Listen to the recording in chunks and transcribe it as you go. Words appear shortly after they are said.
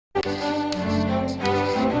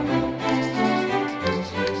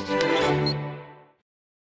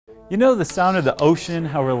You know the sound of the ocean,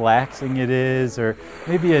 how relaxing it is, or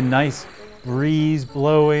maybe a nice breeze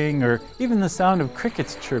blowing, or even the sound of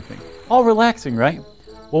crickets chirping. All relaxing, right?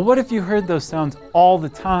 Well, what if you heard those sounds all the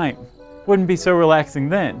time? Wouldn't be so relaxing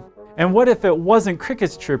then. And what if it wasn't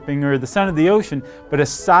crickets chirping or the sound of the ocean, but a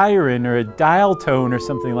siren or a dial tone or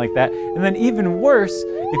something like that? And then even worse,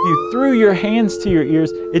 if you threw your hands to your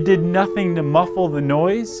ears, it did nothing to muffle the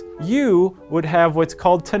noise, you would have what's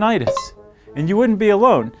called tinnitus. And you wouldn't be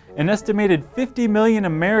alone. An estimated 50 million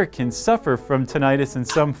Americans suffer from tinnitus in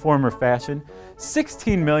some form or fashion.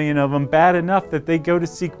 16 million of them bad enough that they go to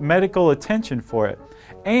seek medical attention for it.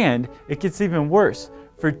 And it gets even worse.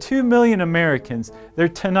 For 2 million Americans, their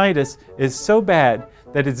tinnitus is so bad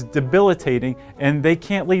that it's debilitating and they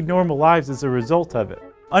can't lead normal lives as a result of it.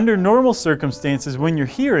 Under normal circumstances, when you're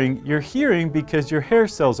hearing because your hair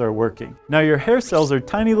cells are working. Now your hair cells are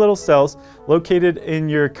tiny little cells located in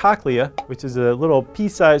your cochlea, which is a little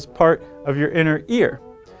pea-sized part of your inner ear.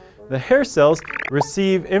 The hair cells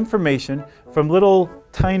receive information from little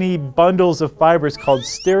tiny bundles of fibers called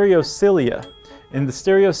stereocilia. And the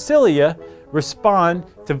stereocilia respond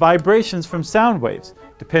to vibrations from sound waves.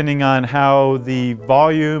 Depending on how the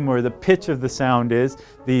volume or the pitch of the sound is,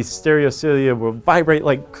 the stereocilia will vibrate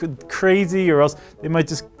like crazy, or else they might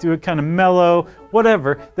just do it kind of mellow,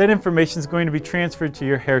 whatever. That information is going to be transferred to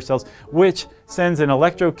your hair cells, which sends an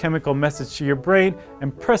electrochemical message to your brain,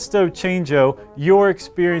 and presto changeo, you're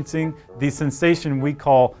experiencing the sensation we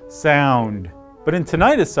call sound. But in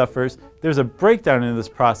tinnitus sufferers, there's a breakdown in this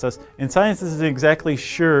process, and science isn't exactly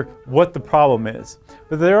sure what the problem is.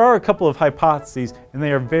 But there are a couple of hypotheses, and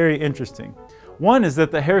they are very interesting. One is that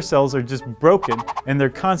the hair cells are just broken, and they're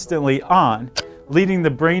constantly on, leading the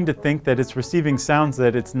brain to think that it's receiving sounds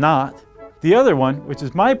that it's not. The other one, which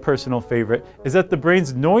is my personal favorite, is that the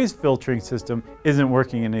brain's noise filtering system isn't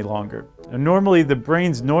working any longer. Now, normally the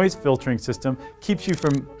brain's noise filtering system keeps you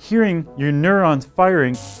from hearing your neurons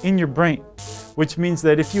firing in your brain, which means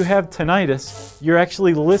that if you have tinnitus, you're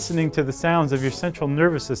actually listening to the sounds of your central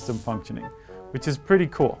nervous system functioning, which is pretty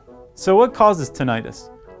cool. So what causes tinnitus?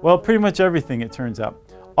 Well, pretty much everything, it turns out.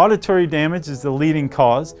 Auditory damage is the leading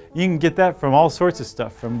cause. You can get that from all sorts of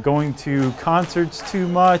stuff, from going to concerts too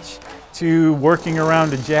much to working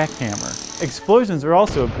around a jackhammer. Explosions are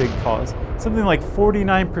also a big cause. Something like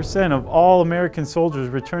 49% of all American soldiers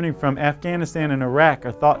returning from Afghanistan and Iraq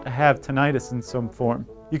are thought to have tinnitus in some form.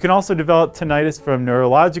 You can also develop tinnitus from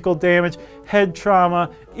neurological damage, head trauma,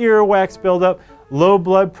 earwax buildup, low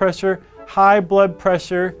blood pressure, high blood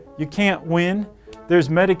pressure. You can't win. There's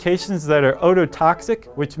medications that are ototoxic,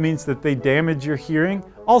 which means that they damage your hearing,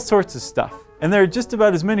 all sorts of stuff. And there are just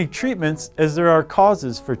about as many treatments as there are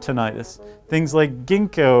causes for tinnitus. Things like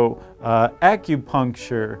ginkgo,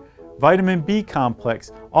 acupuncture, vitamin B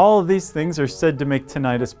complex. All of these things are said to make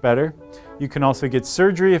tinnitus better. You can also get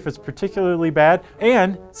surgery if it's particularly bad,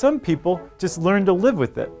 and some people just learn to live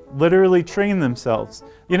with it, literally train themselves.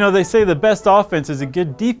 You know, they say the best offense is a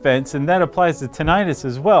good defense, and that applies to tinnitus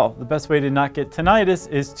as well. The best way to not get tinnitus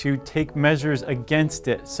is to take measures against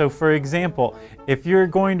it. So for example, if you're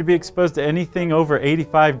going to be exposed to anything over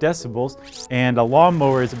 85 decibels and a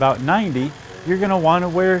lawnmower is about 90, you're going to want to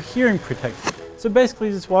wear hearing protection. So basically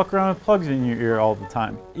just walk around with plugs in your ear all the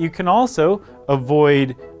time. You can also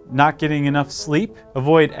avoid not getting enough sleep,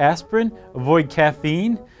 avoid aspirin, avoid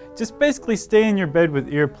caffeine. Just basically stay in your bed with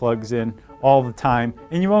earplugs in all the time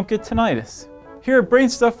and you won't get tinnitus. Here at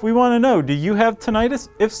BrainStuff, we want to know, do you have tinnitus?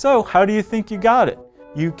 If so, how do you think you got it?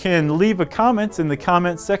 You can leave a comment in the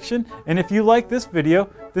comments section, and if you like this video,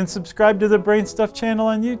 then subscribe to the BrainStuff channel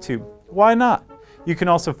on YouTube. Why not? You can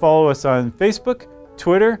also follow us on Facebook,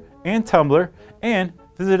 Twitter, and Tumblr, and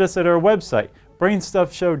visit us at our website,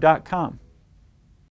 brainstuffshow.com.